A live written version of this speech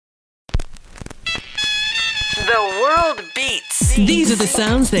The world beats. These are the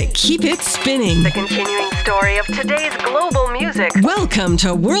sounds that keep it spinning. The continuing story of today's global music. Welcome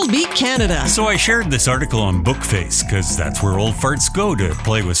to World Beat Canada. So I shared this article on Bookface because that's where old farts go to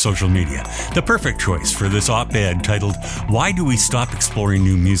play with social media. The perfect choice for this op-ed titled, Why Do We Stop Exploring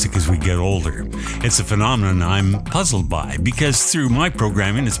New Music as We Get Older? It's a phenomenon I'm puzzled by because through my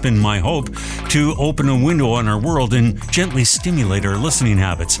programming it's been my hope to open a window on our world and gently stimulate our listening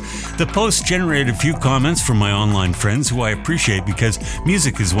habits. The post generated a few comments from my online friends who I appreciate because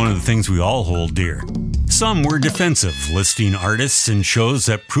music is one of the things we all hold dear. Some were defensive, listing artists and shows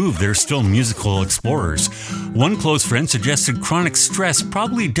that prove they're still musical explorers. One close friend suggested chronic stress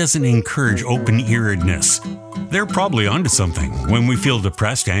probably doesn't encourage open-earedness. They're probably onto something. When we feel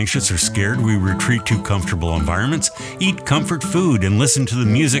depressed, anxious, or scared, we retreat to comfortable environments, eat comfort food, and listen to the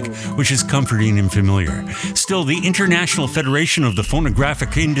music, which is comforting and familiar. Still, the International Federation of the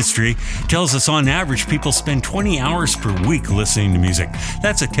Phonographic Industry tells us on average people spend 20 hours per week listening to music.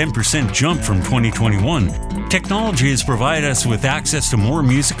 That's a 10% jump from 2021. Technology has provided us with access to more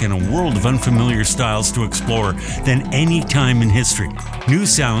music and a world of unfamiliar styles to explore than any time in history. New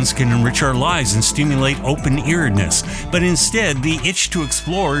sounds can enrich our lives and stimulate open-earedness, but instead, the itch to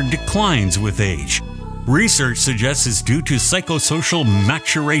explore declines with age. Research suggests it's due to psychosocial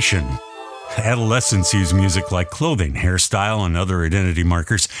maturation. Adolescents use music like clothing, hairstyle, and other identity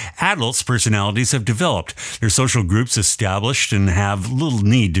markers. Adults' personalities have developed, their social groups established, and have little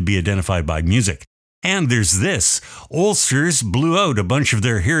need to be identified by music. And there's this. Oldsters blew out a bunch of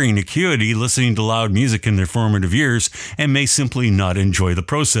their hearing acuity listening to loud music in their formative years and may simply not enjoy the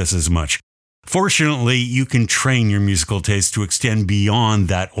process as much. Fortunately, you can train your musical taste to extend beyond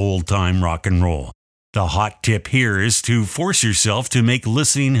that old-time rock and roll. The hot tip here is to force yourself to make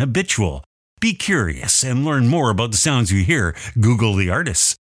listening habitual. Be curious and learn more about the sounds you hear. Google the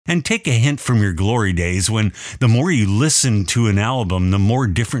artists. And take a hint from your glory days when the more you listened to an album, the more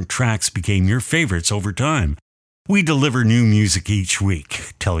different tracks became your favorites over time. We deliver new music each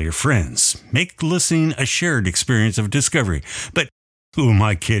week. Tell your friends. Make listening a shared experience of discovery. But who am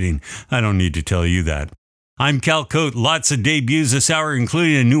I kidding? I don't need to tell you that. I'm Cal Coate. Lots of debuts this hour,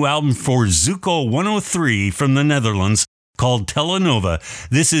 including a new album for Zuco 103 from the Netherlands called Telenova.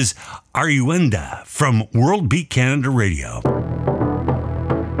 This is Aruenda from World Beat Canada Radio.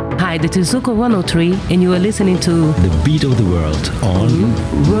 Hi, this is Zuco 103, and you are listening to The Beat of the World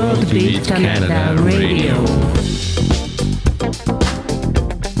on World Beat Canada Radio.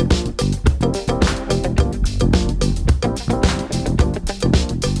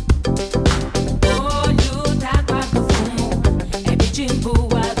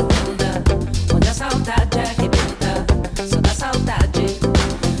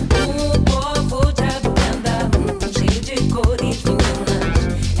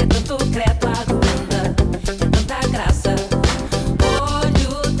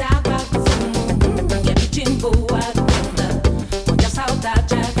 Boa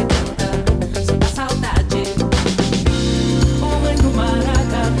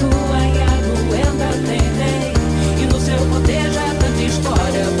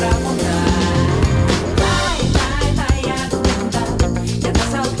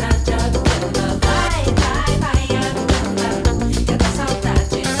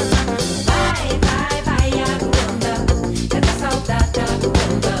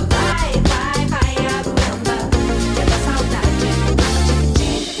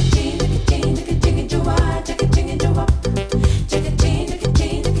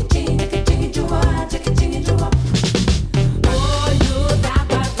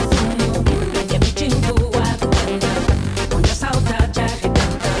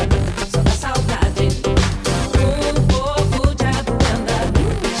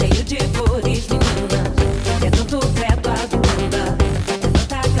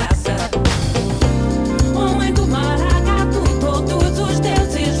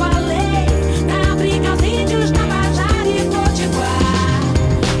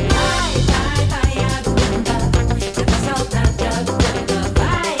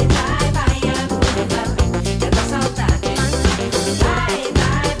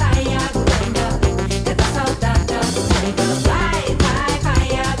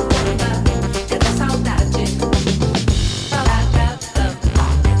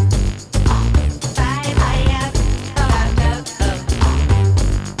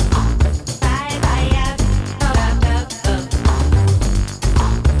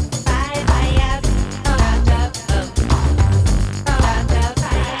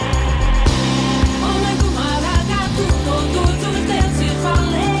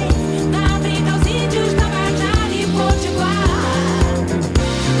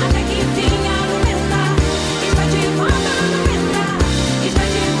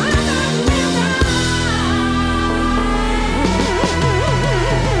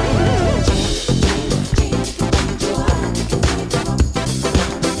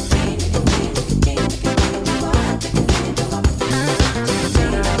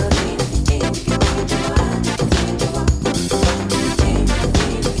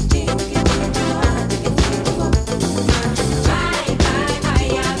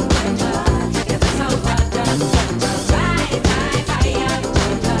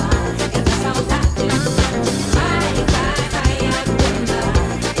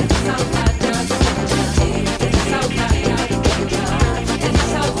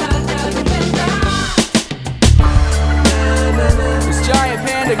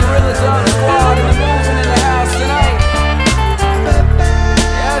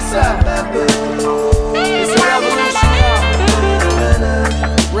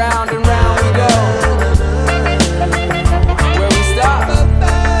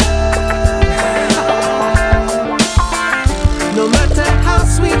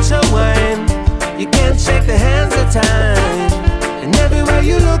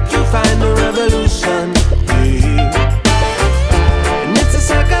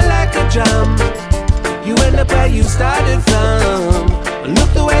started from.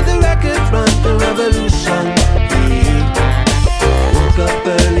 Look the way the record runs, the revolution. Woke up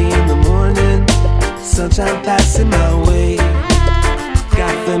early in the morning, sunshine passing my way.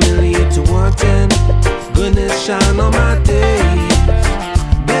 Got familiar to wanting, goodness shine on my day.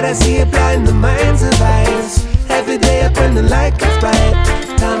 Better see it blind the minds of eyes. Every day up when the light gets bright.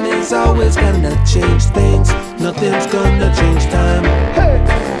 Time is always gonna change things. Nothing's gonna change time. Hey!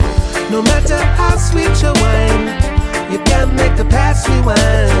 No matter how sweet your wine, you can't make the past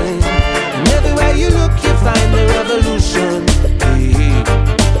rewind. And everywhere you look you find the revolution. Hey.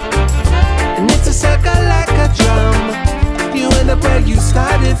 And it's a circle like a drum. You end up where you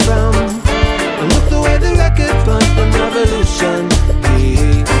started from. And look the way the record runs from revolution.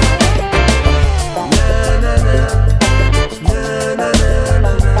 Hey. Na na na, na na na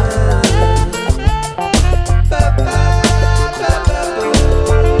na na. Ba ba ba ba boo.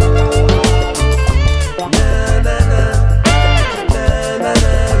 Na na na, na na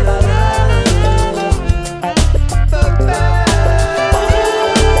na na na. Ba ba.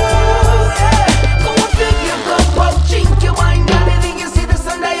 Go and fill your cup up, drink your wine. Anything you see the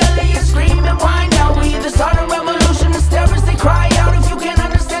sun dial, you scream and whine. Now we either start a revolution, the terrorists they cry out. If you can't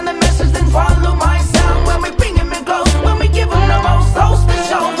understand the message, then follow my sound. When we bring him in close, when we give him the most host to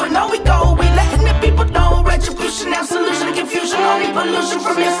show. When all we go, we letting the people know. Retribution, absolution, confusion, only pollution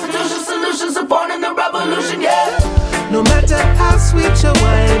from institutions. Solutions are born in the revolution, yeah. No matter how sweet your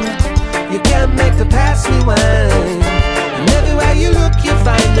wine, you can't make the past rewind. And everywhere you look, you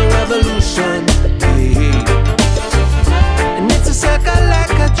find the revolution. Hey. And it's a circle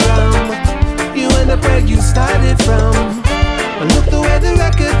like a drum. You end up where you started from. And look the way the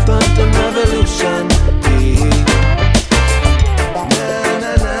record runs from revolution. Hey. Na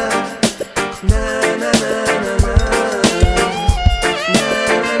na na, na na na na na. Na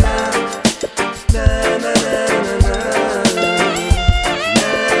na na, na na na na na.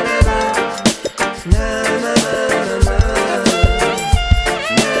 Na na na na na.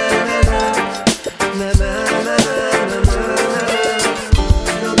 Na na na na na.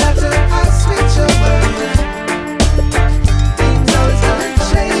 No matter how sweet your wine, things always gonna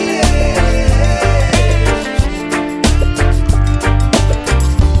change.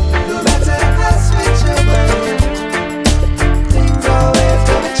 No matter how sweet your wine, things always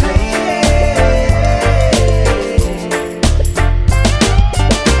gonna change.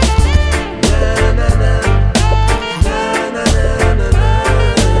 Na na na, na na na na na.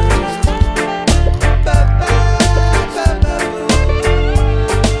 Ba ba ba ba boo.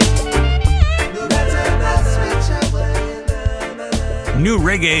 No matter how sweet your wine, na na na. New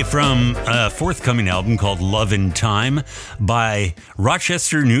reggae from a forthcoming album called Love in Time by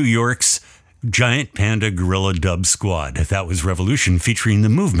Rochester, New York's Giant Panda Guerilla Dub Squad. That was Revolution featuring The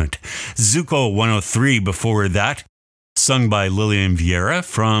Movement. Zuco 103 before that, sung by Lillian Vieira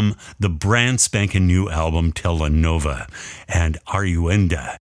from the brand spanking new album Telenova, and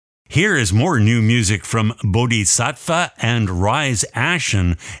Aruenda. Here is more new music from Boddi Satva and Rise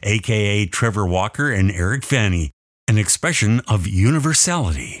Ashen, aka Trevor Walker and Eric Fanny, an expression of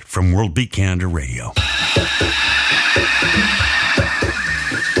universality from World Beat Canada Radio.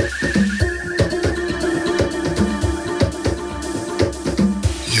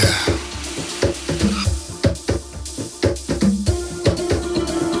 Yeah.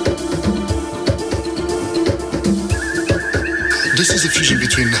 This is a fusion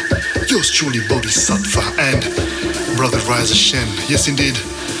between yours truly, Boddi Satva, and Brother Rise Ashen. Yes, indeed.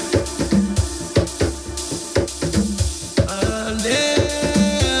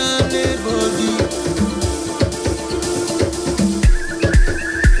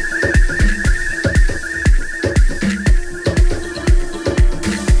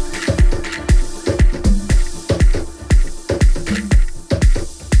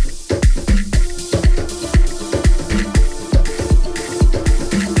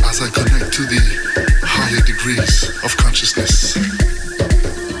 As I connect to the higher degrees of consciousness,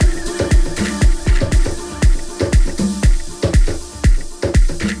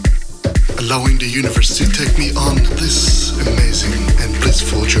 allowing the universe to take me on this amazing and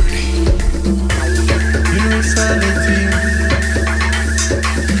blissful journey. Universality.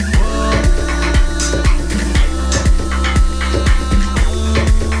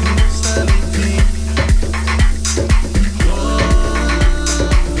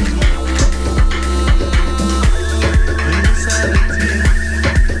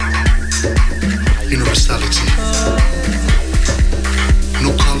 Universality.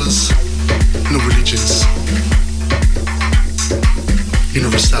 No colors, no religions.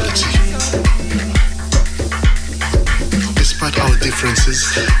 Universality. Despite our differences,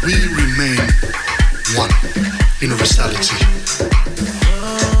 we remain one. Universality.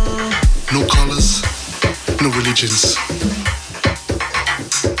 No colors, no religions.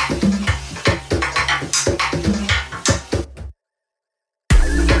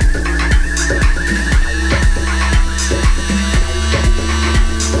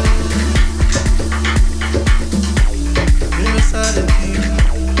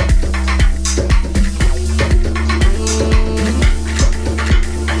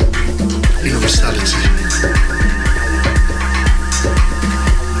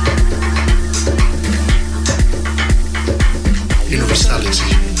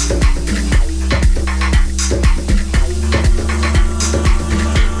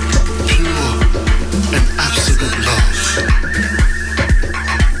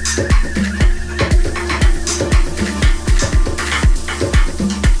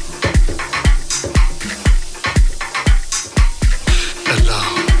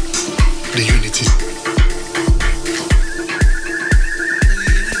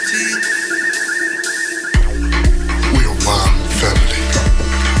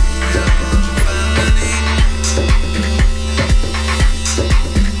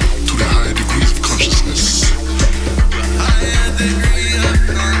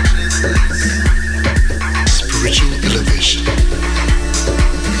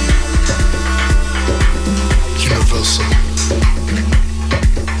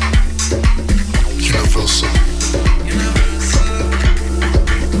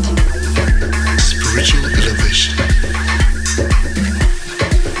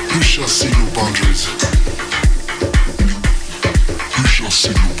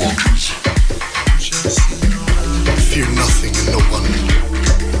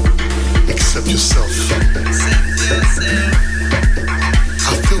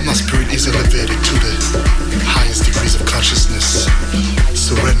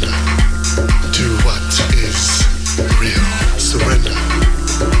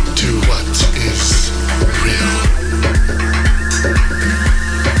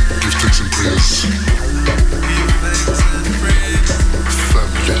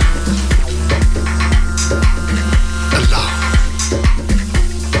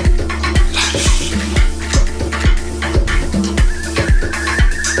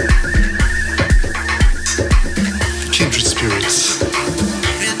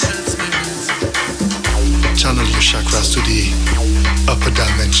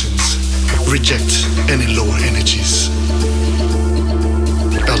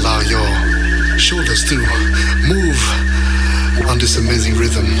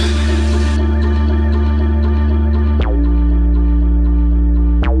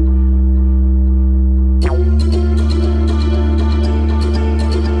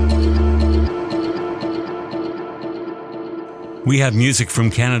 We have music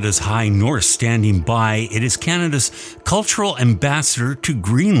from Canada's High North standing by. It is Canada's cultural ambassador to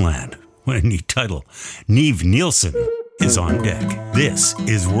Greenland. What a neat title. Nive Nielsen is on deck. This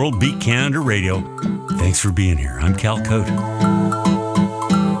is World Beat Canada Radio. Thanks for being here. I'm Cal Cote.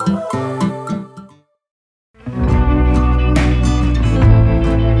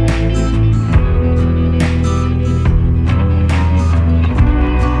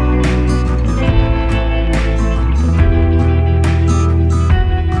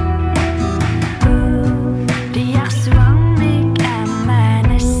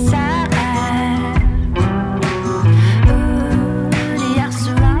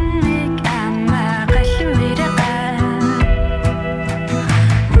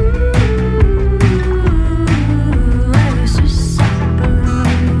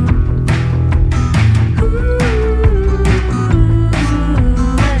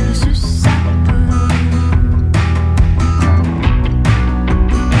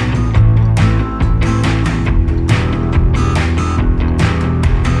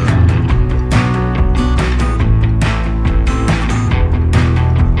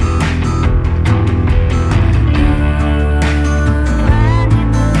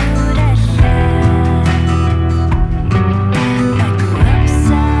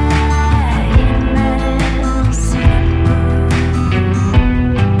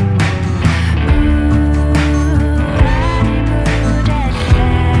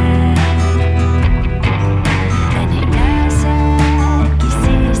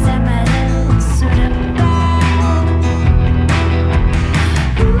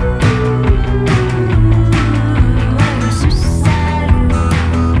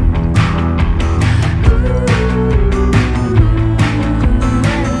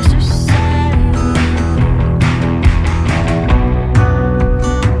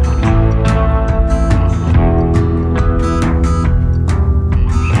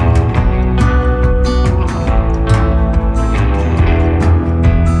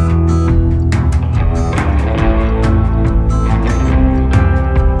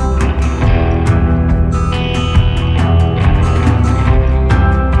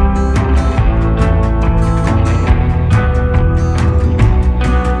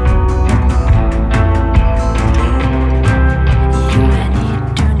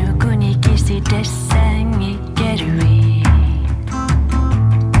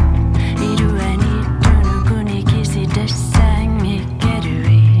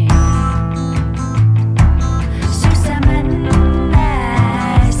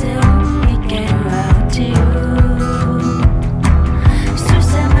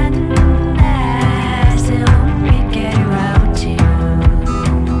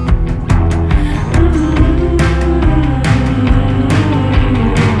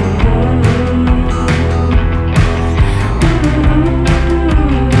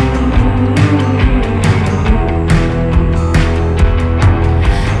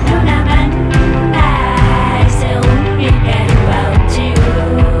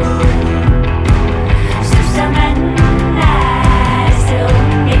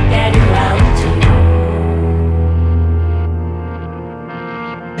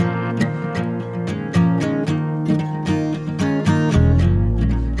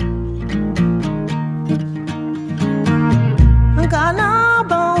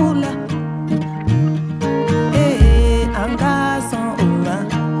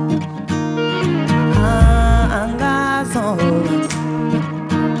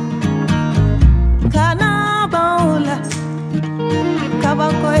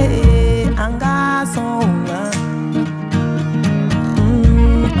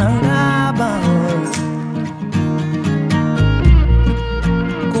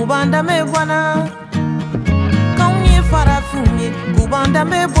 kubanda me bwana kaunye farafunye kubanda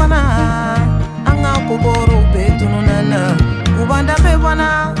me bwana anga kokoro betununana kubanda me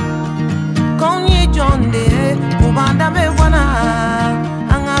bwana kaunye jonde kubanda me bwana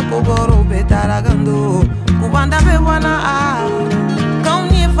anga kokoro betaragando kubanda me bwana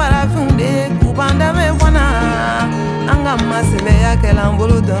kaunye farafunye kubanda me bwana anga masele ya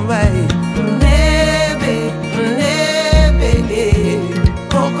kelambolo dambai nebe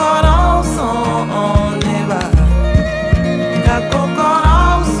Kokoro son neba ka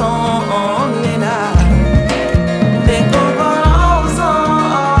kokoro son nena de kokoro son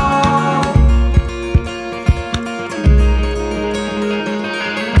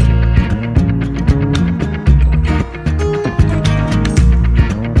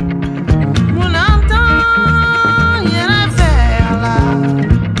Munanta yera fela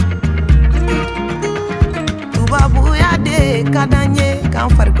tubabu ya de kadanye kan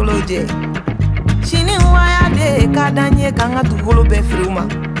farikolo je chini waya de kadanye kan ga tukolo be fruma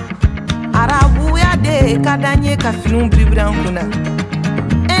arabu ya de kadanye ka finum bribran kuna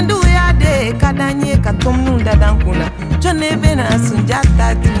endu ya de kadanye ka tomnu dadan kuna jone bena sunjata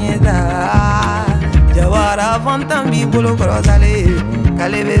tinyeda Diawara fantam bi bolo krosale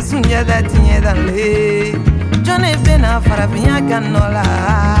kalebe sunjata tinyeda le jone bena farabinya kanola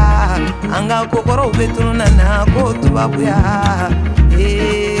anga kokoro betuna na ko tubabuya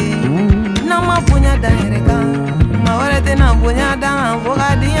nama punya danireka mawarete na punya dan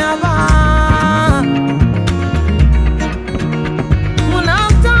vogadia ba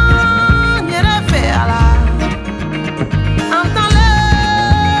munanta yere fe ala antale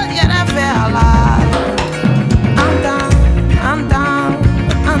yere fe ala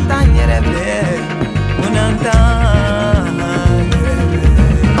anta yere fe munanta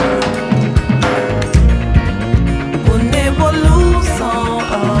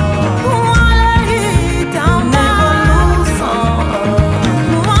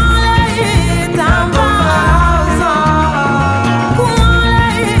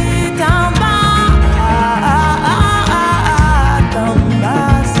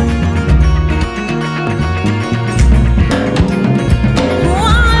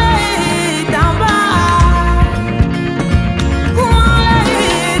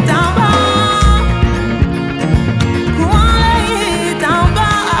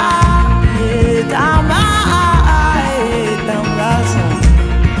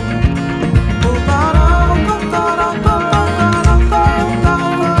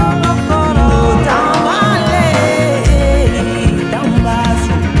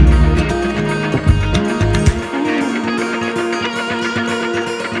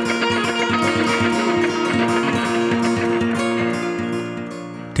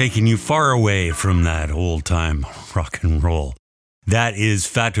taking you far away from that old-time rock and roll. That is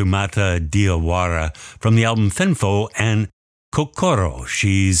Fatoumata Diawara from the album Fenfo and Kokoro.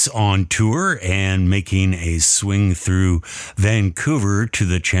 She's on tour and making a swing through Vancouver to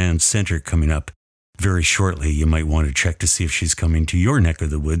the Chan Center coming up very shortly. You might want to check to see if she's coming to your neck of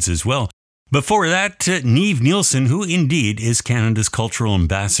the woods as well. Before that, Nive Nielsen, who indeed is Canada's cultural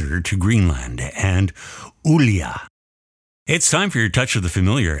ambassador to Greenland, and Uulia. It's time for your Touch of the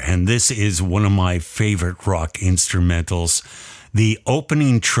Familiar, and this is one of my favorite rock instrumentals, the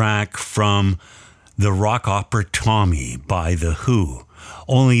opening track from the rock opera Tommy by The Who.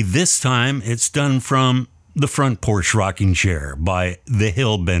 Only this time it's done from the Front Porch Rocking Chair by the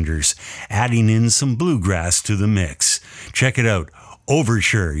Hillbenders, adding in some bluegrass to the mix. Check it out.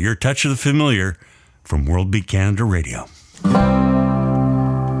 Overture, your Touch of the Familiar from World Beat Canada Radio.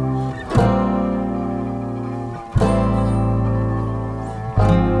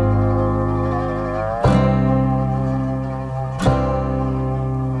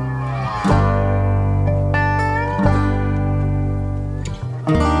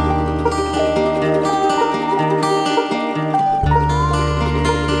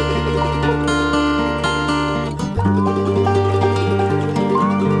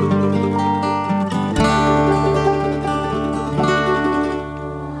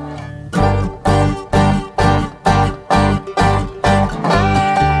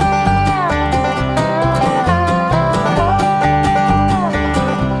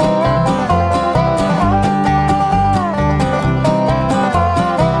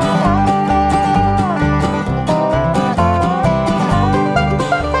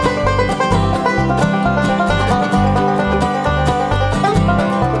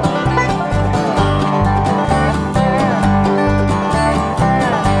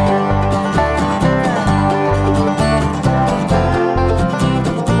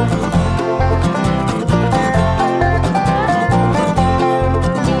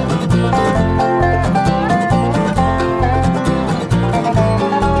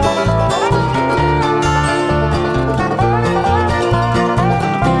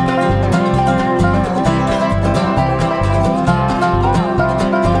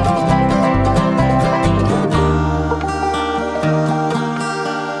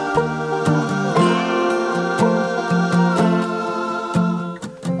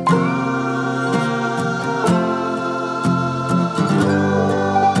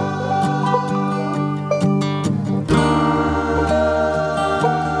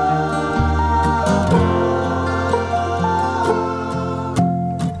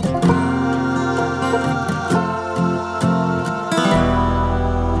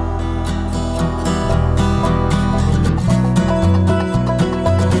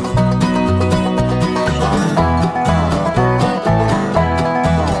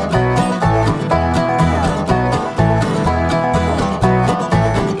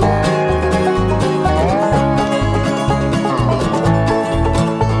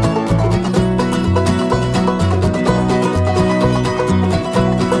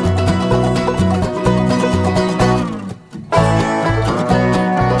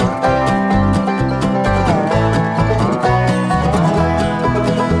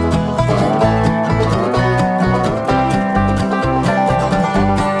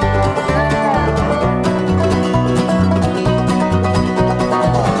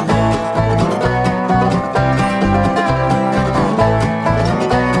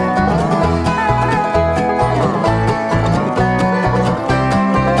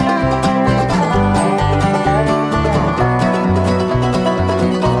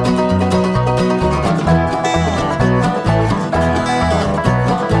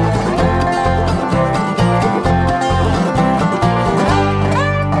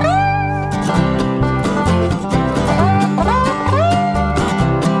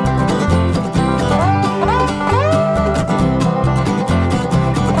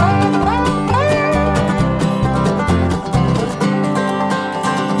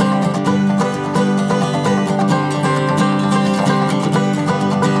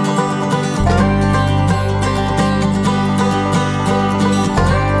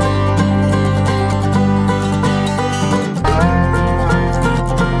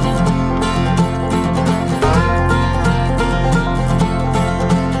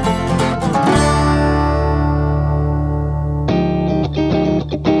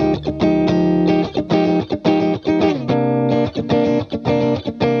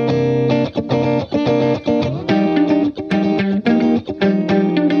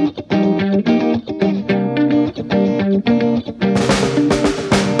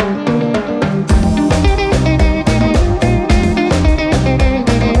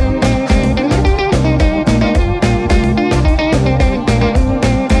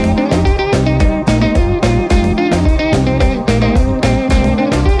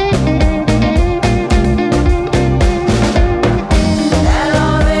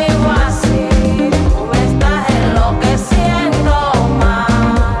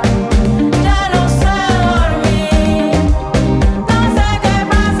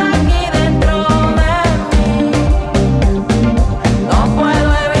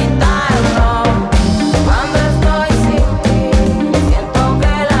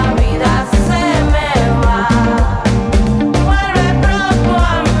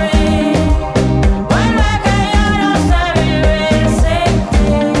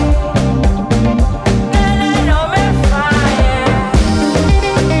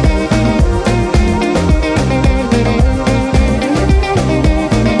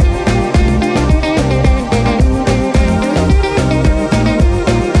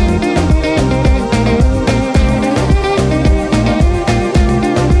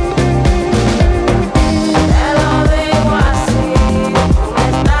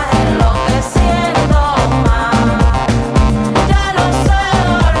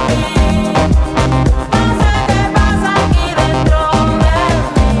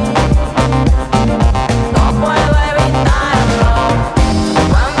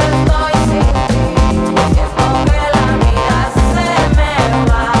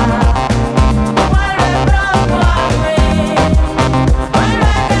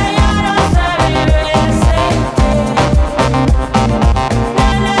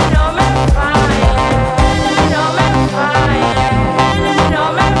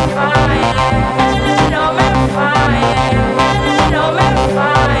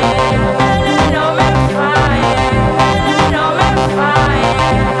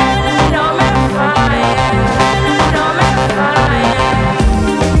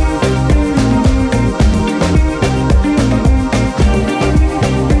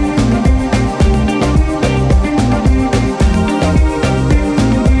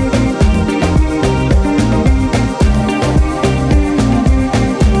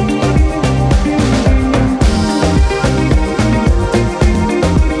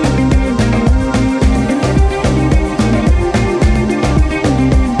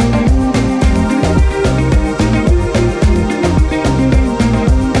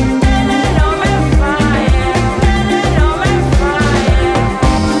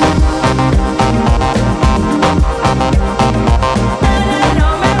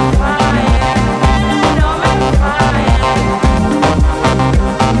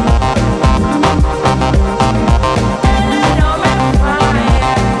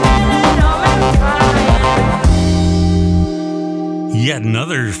 that,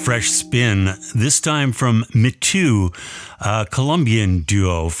 another fresh spin, this time from Mitu, a Colombian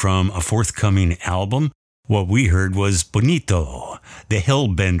duo from a forthcoming album. What we heard was Bonito, the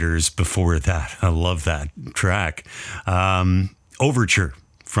Hillbenders before that. I love that track. Overture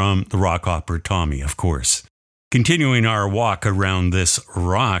from the rock opera Tommy, of course. Continuing our walk around this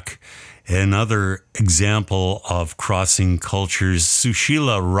rock, another example of crossing cultures.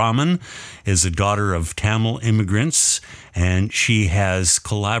 Susheela Raman is a daughter of Tamil immigrants, and she has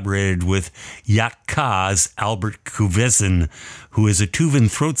collaborated with Yatka's Albert Kuvezin, who is a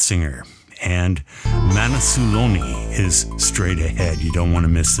Tuvan throat singer. And Manasuloni is straight ahead. You don't want to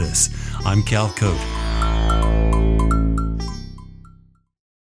miss this. I'm Cal Cote.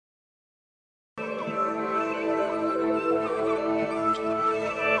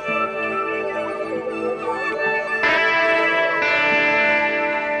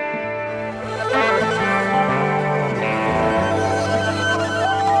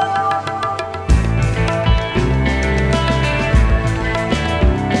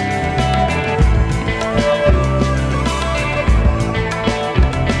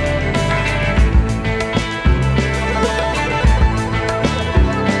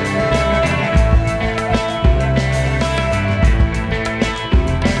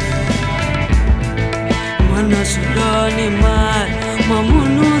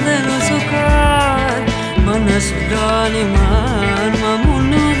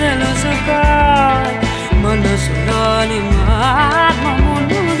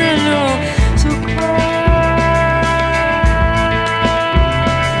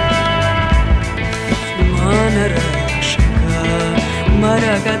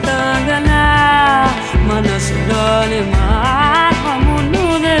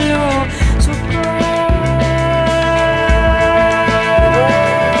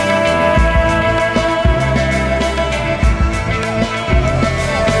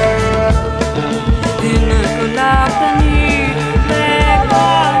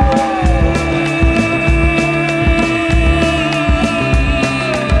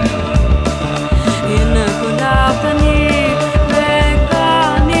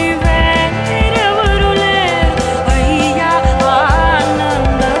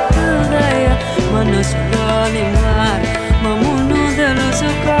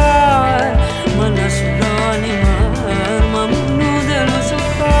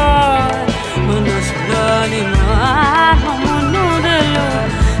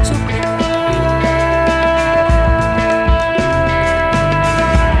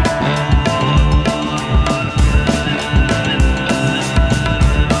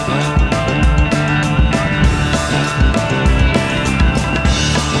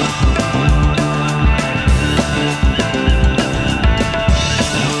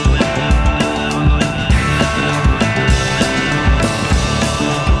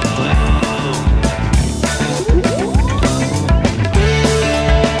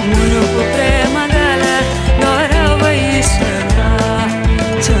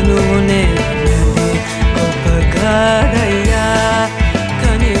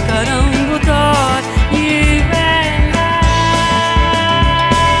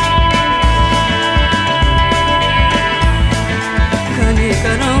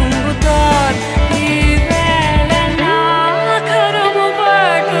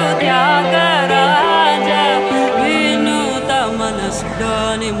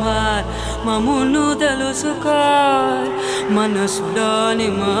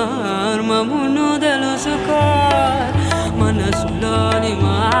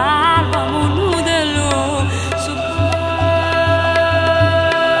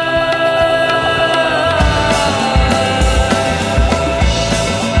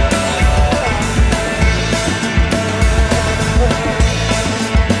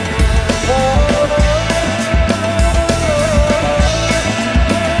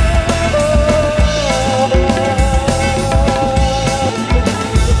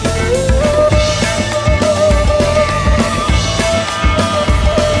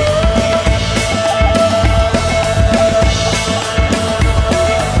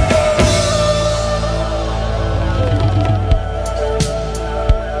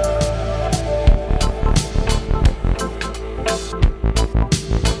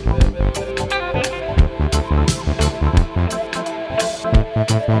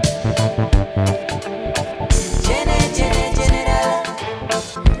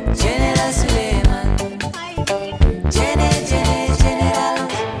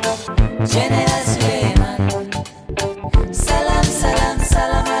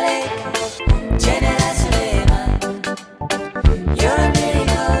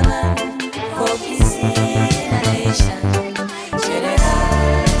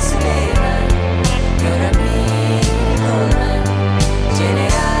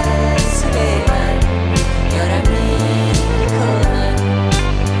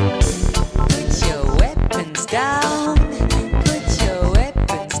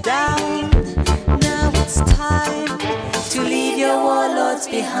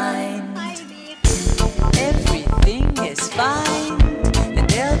 behind. Everything is fine, and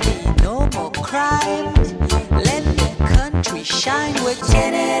there'll be no more crime. Let the country shine with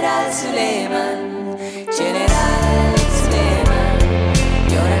General Suleiman. General Suleiman,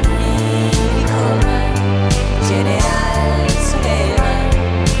 you're a miracle man. General Suleiman,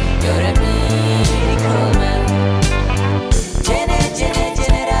 you're a miracle man.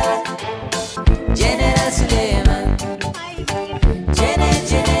 General Suleiman.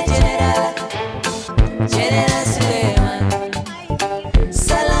 General Suleiman.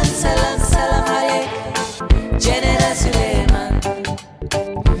 Salam, salam, salam alaik. General Suleiman.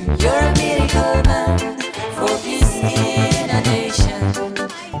 You're a miracle man for peace in a nation.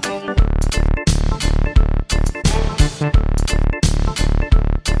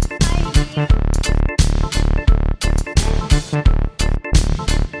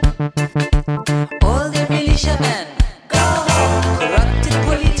 All the militiamen, go home. Corrupted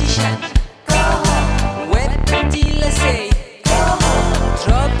politician, go home. Weapon dealer say, go home.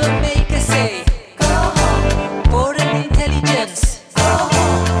 Troublemaker say, go home. Foreign intelligence, go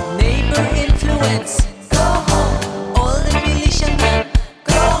home. Neighbor influence, go home. All the militiamen,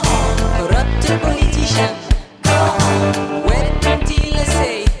 go home. Corrupted politician, go home. Weapon dealer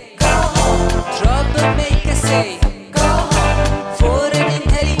say, go home. Troublemaker say, go home. Foreign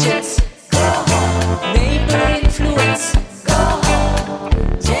intelligence, go home. Neighbor influence, go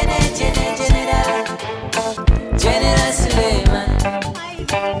home. General Suleiman.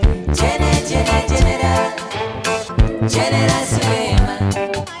 General Suleiman.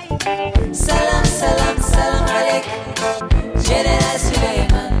 Salam, salam, salam alaik. General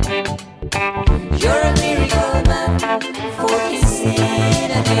Suleiman. You're a miracle man for peace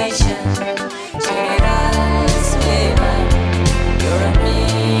in a nation. General Suleiman. You're a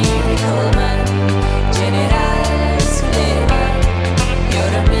miracle man. General Suleiman.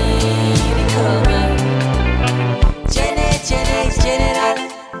 You're a miracle man. General.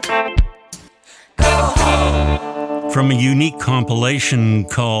 Go home. From a unique compilation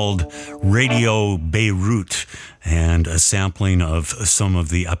called Radio Beirut, and a sampling of some of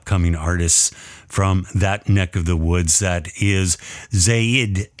the upcoming artists from that neck of the woods, that is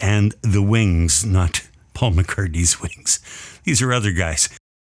Zeid and the Wings, not Paul McCartney's Wings. These are other guys.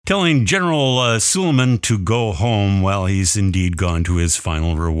 Telling General Suleiman to go home. Well, he's indeed gone to his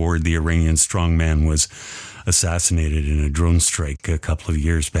final reward. The Iranian strongman was assassinated in a drone strike a couple of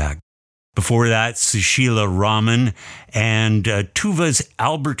years back. Before that, Susheela Raman and Tuva's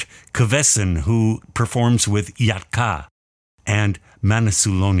Albert Kuvezin, who performs with Yatka, and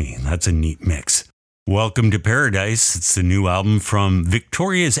Manasuloni. That's a neat mix. Welcome to Paradise. It's the new album from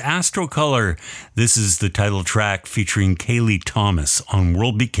Victoria's Astrocolor. This is the title track featuring Cayley Thomas on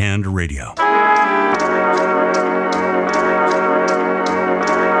World Beat Canada Radio.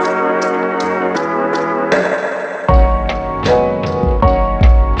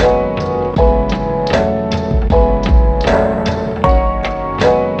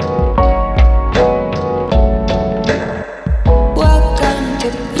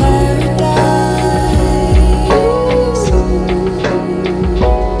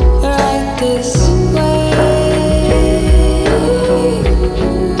 This way.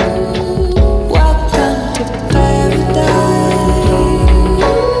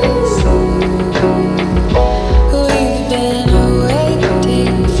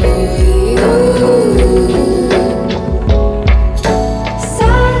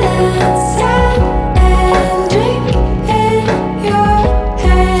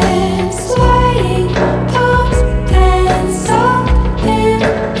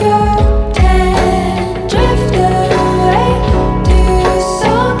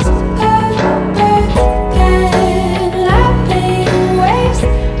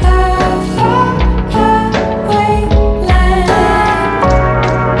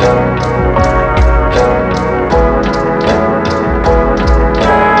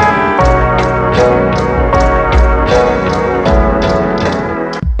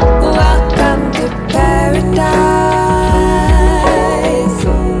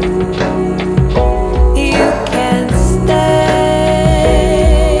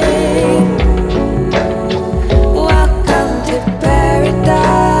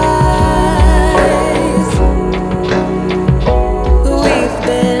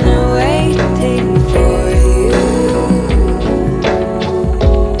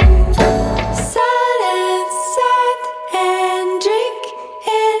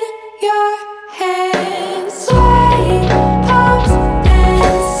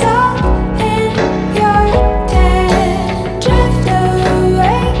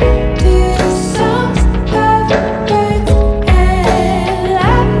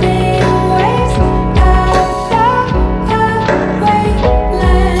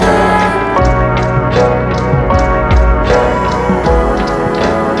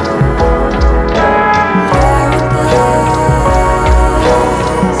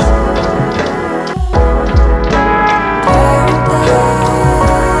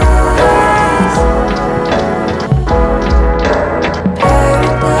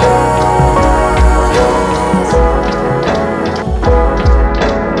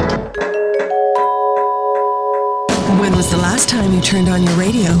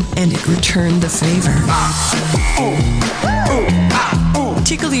 and it returned the favor.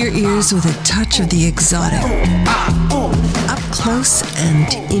 Tickle your ears with a touch of the exotic. Up close and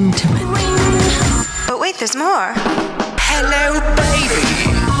intimate. But wait, there's more. Hello, baby.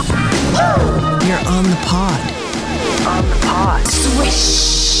 You're on the pod. On the pod.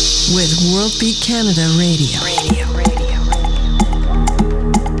 Swish! With World Beat Canada Radio.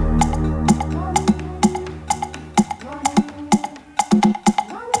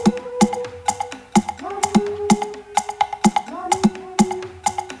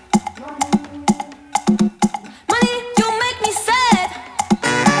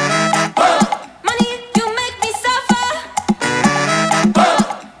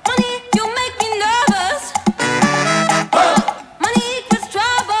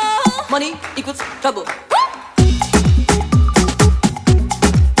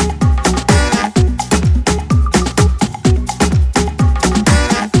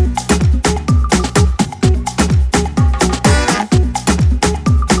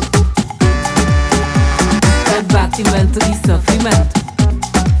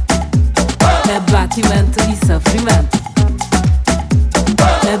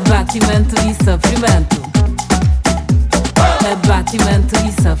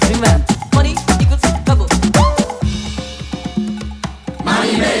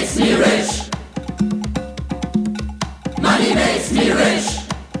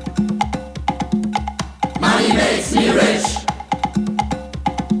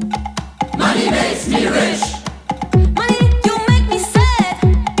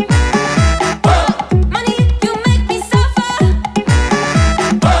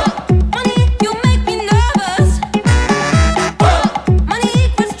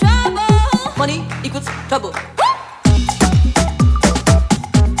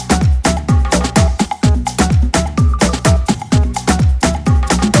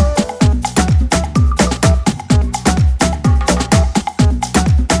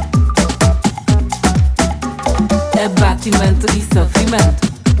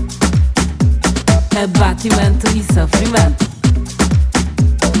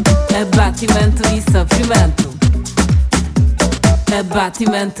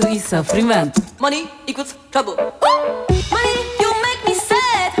 Abbattimento e soffrimento. Money equals trouble. Money, you make me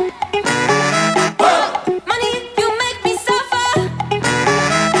sad. Money, you make me suffer.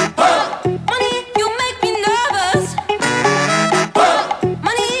 Money, you make me nervous.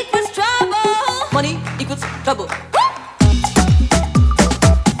 Money equals trouble. Money equals trouble.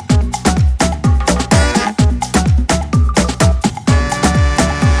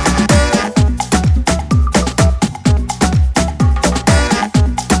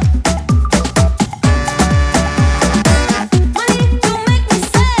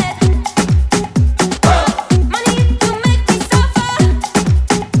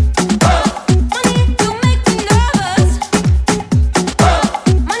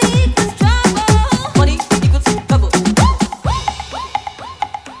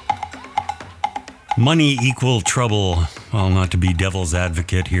 Money equal trouble. Well, not to be devil's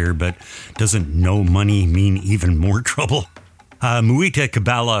advocate here, but doesn't no money mean even more trouble? Muita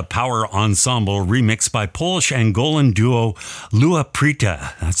Kabbalah Power Ensemble remixed by Polish-Angolan duo Lua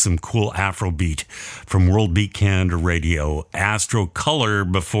Preta. That's some cool Afrobeat from World Beat Canada Radio.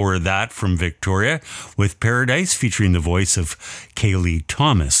 Astrocolor before that from Victoria with Paradise featuring the voice of Cayley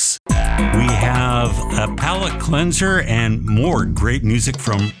Thomas. We have a palate cleanser and more great music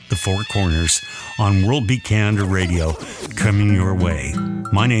from the Four Corners on World Beat Canada Radio coming your way.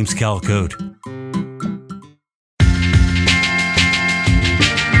 My name's Cal Cote.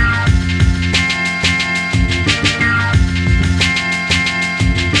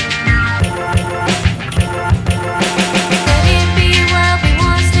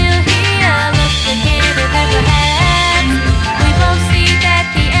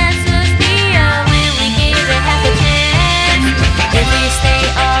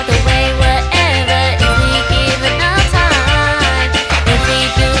 If we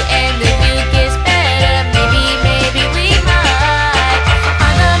do and the new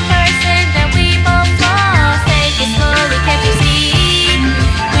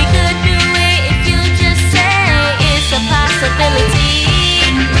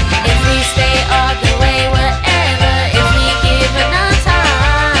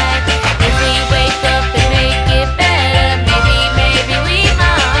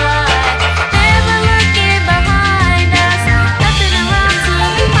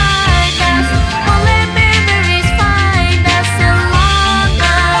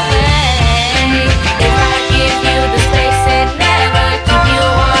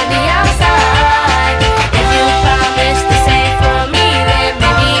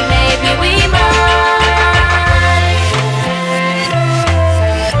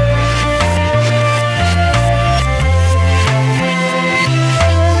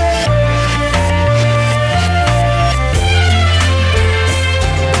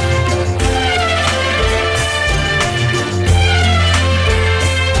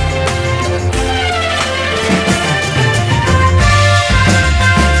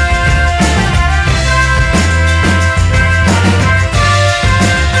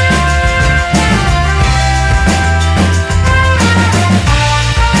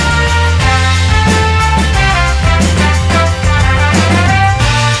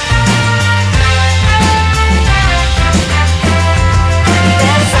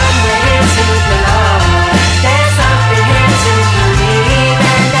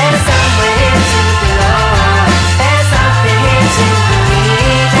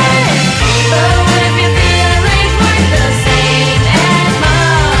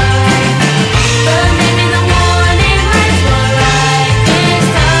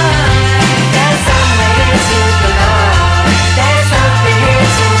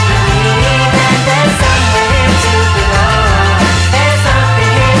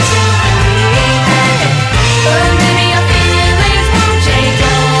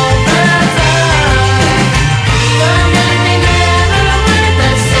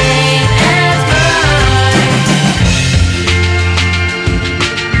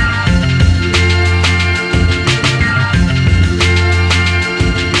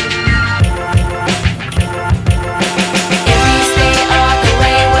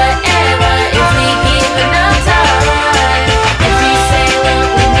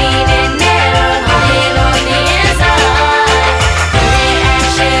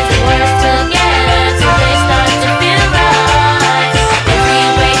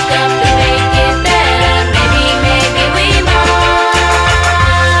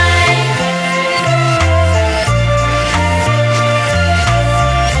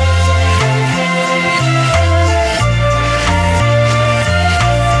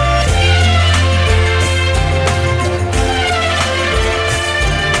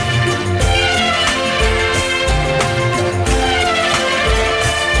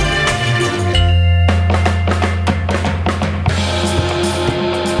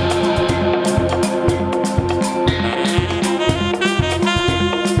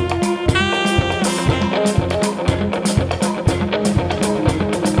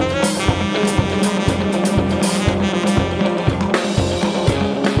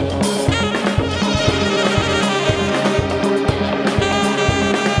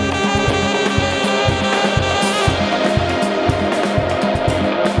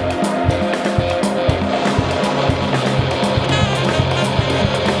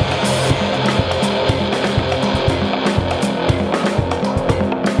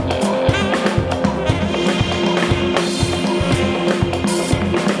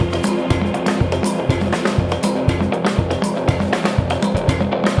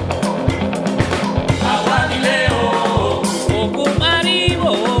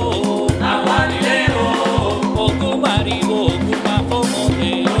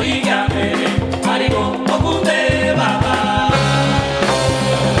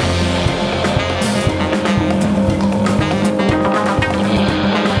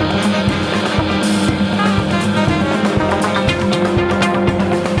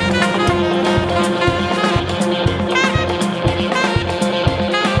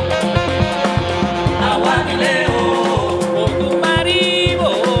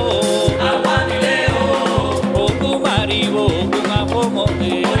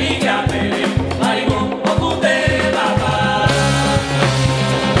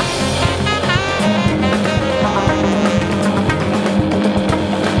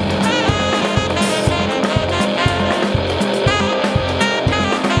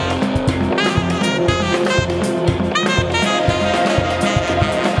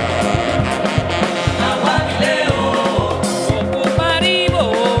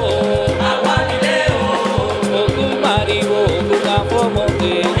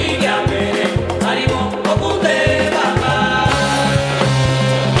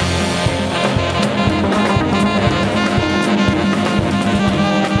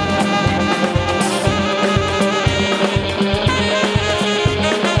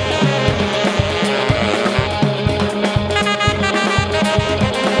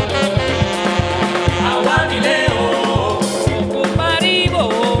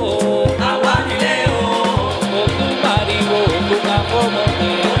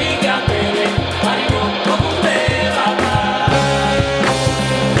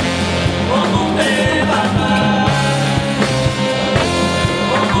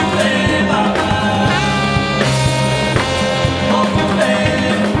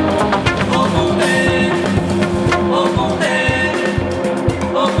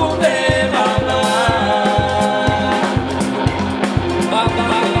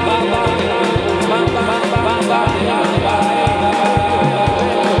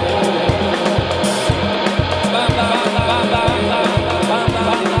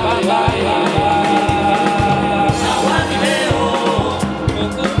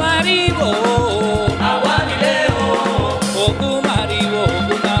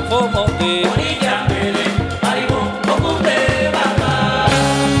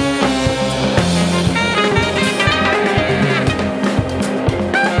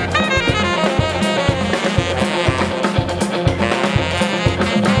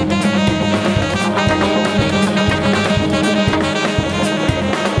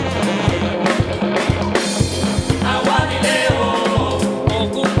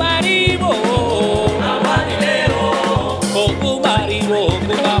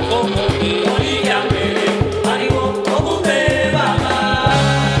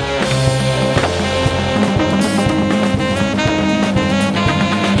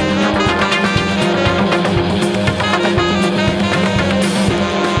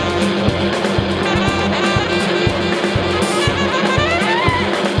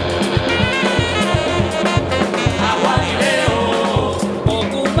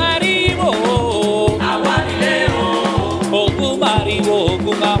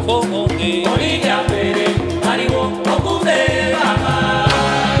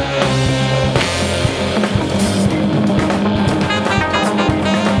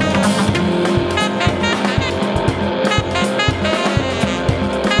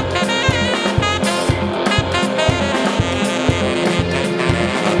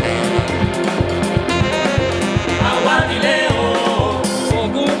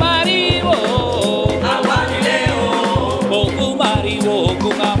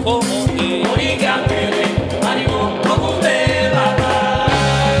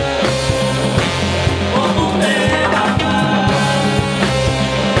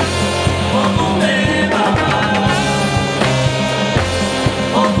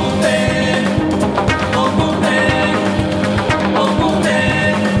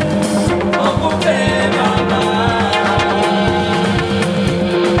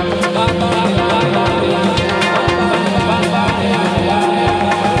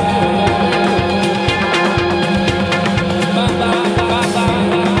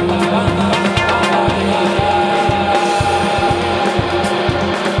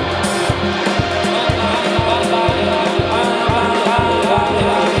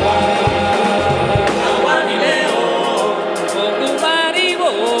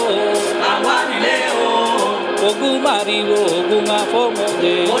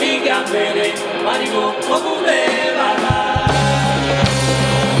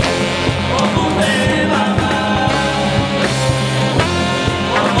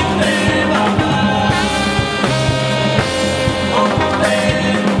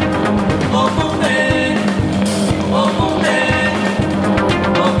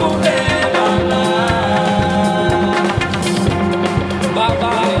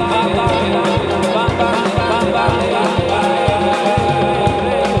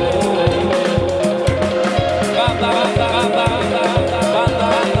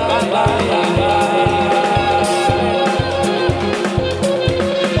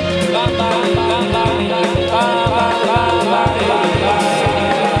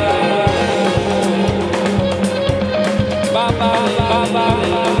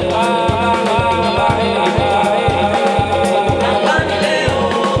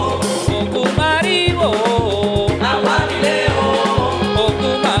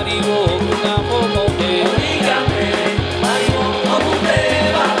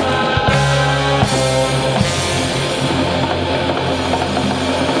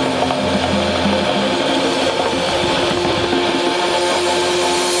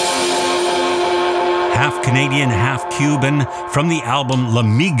Canadian, half Cuban, from the album La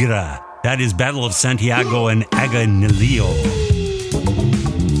Migra. That is Battle of Santiago and Aganilio.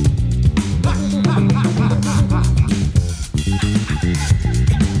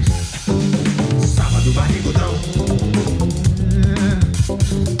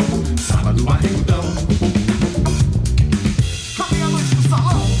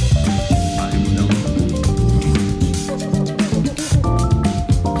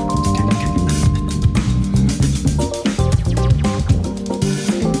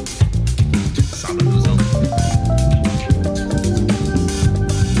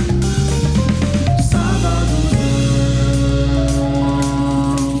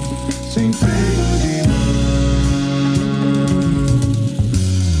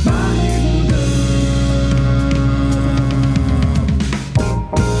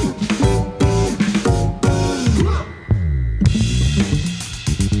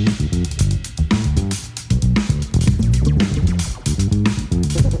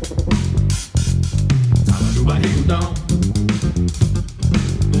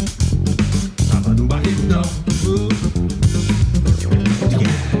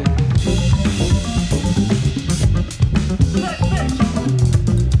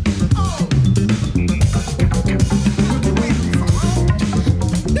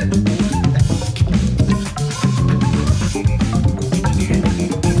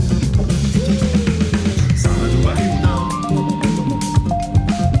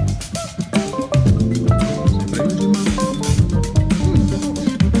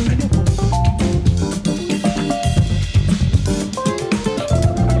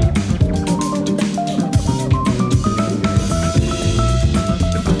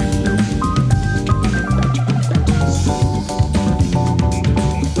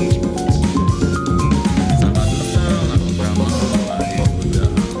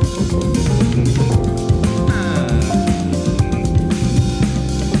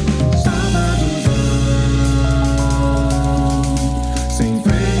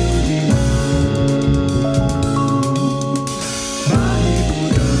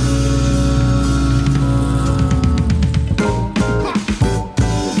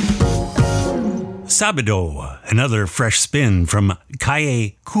 Sabado, another fresh spin from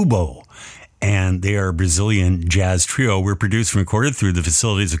Cayley Cubo, and they are a Brazilian jazz trio. We're produced and recorded through the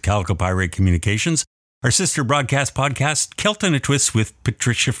facilities of Calico Pirate Communications, our sister broadcast podcast, Celt and a Twist with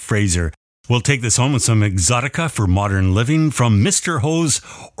Patricia Fraser. We'll take this home with some exotica for modern living from Mr. Ho's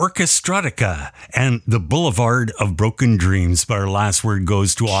Orchestratica and The Boulevard of Broken Dreams. But our last word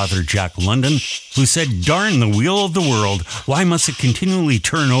goes to author Jack London, who said, "Darn the wheel of the world. Why must it continually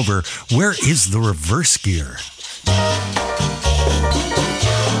turn over? Where is the reverse gear?"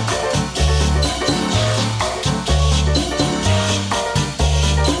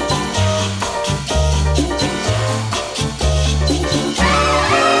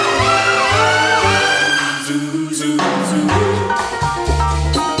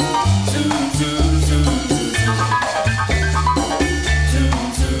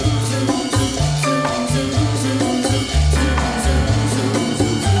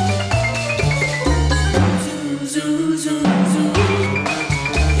 Zoo.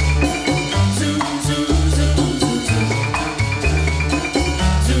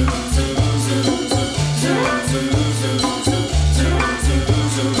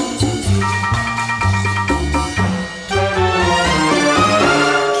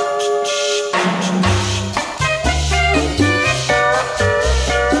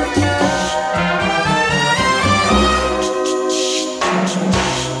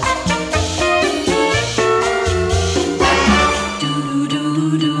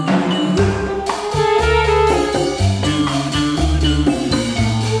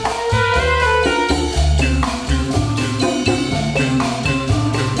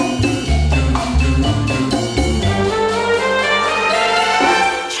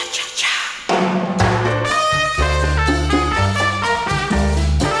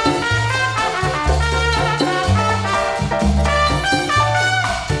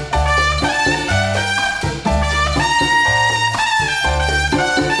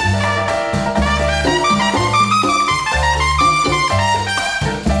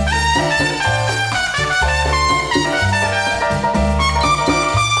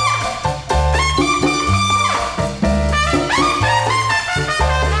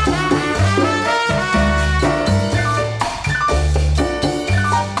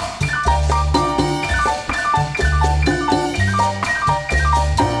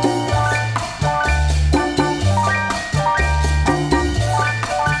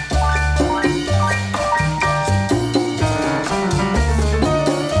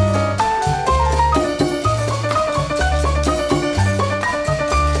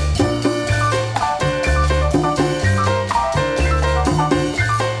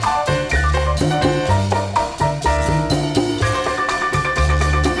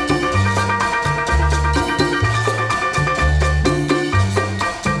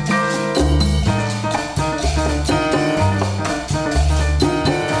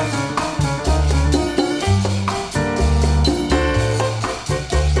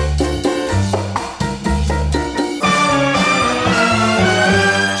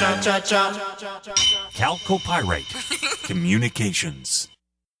 cha cha. Calcopyrite Communications.